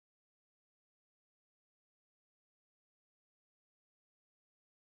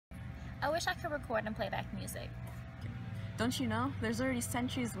I wish I could record and play back music. Don't you know? There's already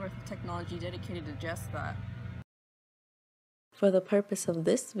centuries worth of technology dedicated to just that. For the purpose of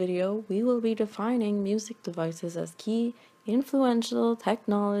this video, we will be defining music devices as key, influential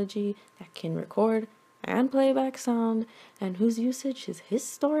technology that can record and play back sound and whose usage is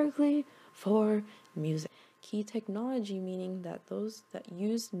historically for music. Key technology meaning that those that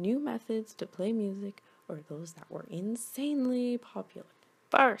use new methods to play music or those that were insanely popular.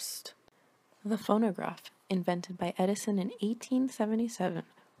 First, the phonograph, invented by Edison in 1877,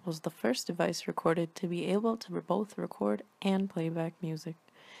 was the first device recorded to be able to both record and play back music.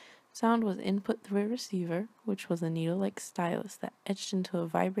 Sound was input through a receiver, which was a needle-like stylus that etched into a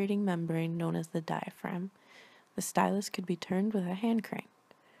vibrating membrane known as the diaphragm. The stylus could be turned with a hand crank.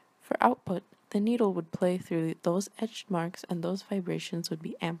 For output, the needle would play through those etched marks and those vibrations would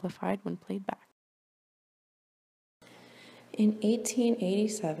be amplified when played back. In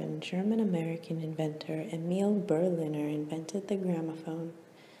 1887, German-American inventor Emil Berliner invented the gramophone.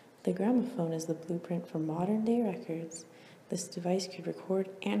 The gramophone is the blueprint for modern-day records. This device could record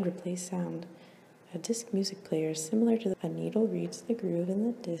and replace sound. A disc music player similar to a needle reads the groove in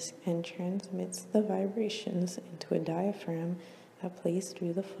the disc and transmits the vibrations into a diaphragm that plays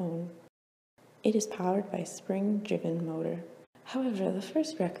through the phone. It is powered by a spring-driven motor. However, the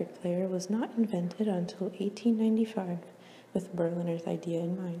first record player was not invented until 1895, with Berliner's idea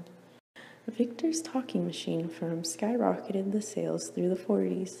in mind. Victor's talking machine firm skyrocketed the sales through the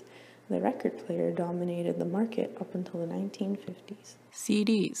 40s. The record player dominated the market up until the 1950s.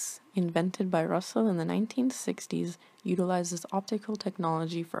 CDs, invented by Russell in the 1960s, utilizes optical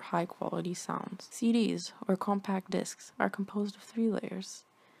technology for high-quality sounds. CDs, or compact discs, are composed of 3 layers.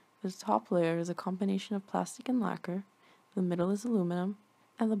 The top layer is a combination of plastic and lacquer, the middle is aluminum,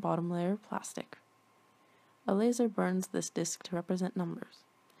 and the bottom layer plastic. A laser burns this disc to represent numbers.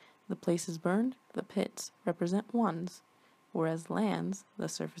 The places burned, the pits, represent ones, whereas lands, the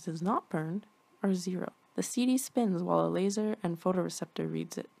surfaces not burned, are 0. The CD spins while a laser and photoreceptor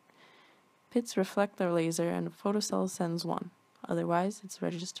reads it. Pits reflect their laser and a photocell sends 1, otherwise it's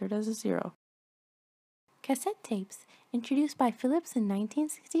registered as a 0. Cassette tapes, introduced by Philips in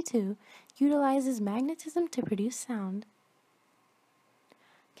 1962, utilizes magnetism to produce sound.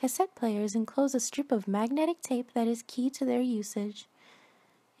 Cassette players enclose a strip of magnetic tape that is key to their usage.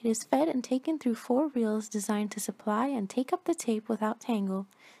 It is fed and taken through 4 reels designed to supply and take up the tape without tangle.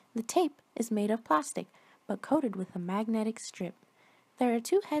 The tape is made of plastic, but coated with a magnetic strip. There are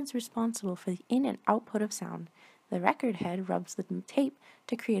 2 heads responsible for the in and output of sound. The record head rubs the tape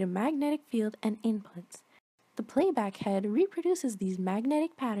to create a magnetic field and inputs. The playback head reproduces these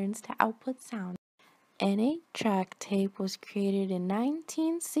magnetic patterns to output sound. An 8-track tape was created in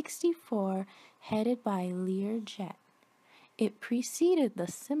 1964, headed by Learjet. It preceded the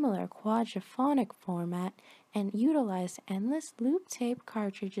similar quadraphonic format and utilized endless loop tape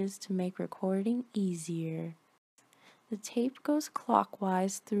cartridges to make recording easier. The tape goes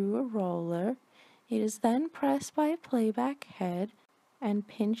clockwise through a roller. It is then pressed by a playback head and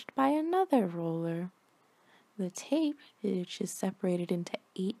pinched by another roller. The tape, which is separated into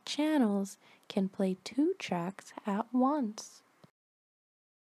 8 channels, can play 2 tracks at once.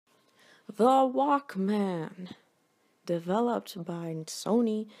 The Walkman, developed by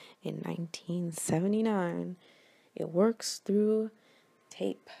Sony in 1979. It works through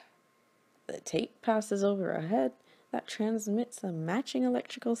tape. The tape passes over a head that transmits a matching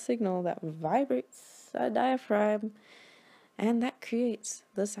electrical signal that vibrates a diaphragm, and that creates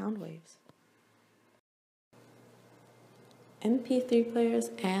the sound waves. MP3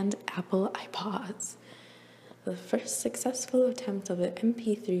 players and Apple iPods. The first successful attempt of an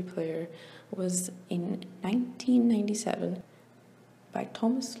MP3 player was in 1997 by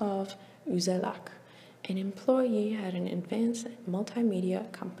Tomislav Uzelak, an employee at an advanced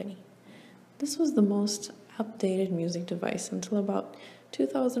multimedia company. This was the most updated music device until about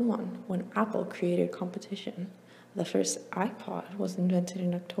 2001, when Apple created competition. The first iPod was invented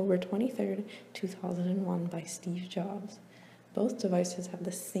in October 23, 2001 by Steve Jobs. Both devices have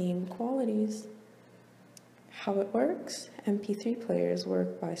the same qualities. How it works? MP3 players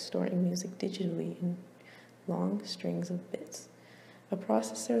work by storing music digitally in long strings of bits. A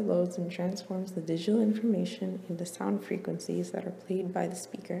processor loads and transforms the digital information into sound frequencies that are played by the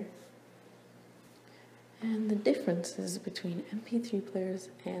speaker. And the differences between MP3 players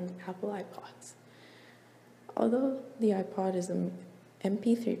and Apple iPods. Although the iPod is an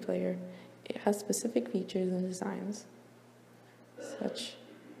MP3 player, it has specific features and designs, such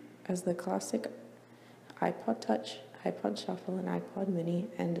as the classic iPod Touch, iPod Shuffle, and iPod Mini,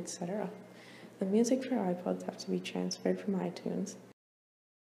 and etc. The music for iPods have to be transferred from iTunes.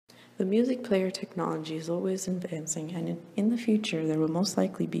 The music player technology is always advancing, and in the future there will most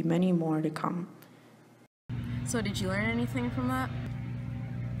likely be many more to come. So did you learn anything from that?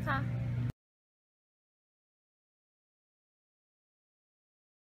 Huh?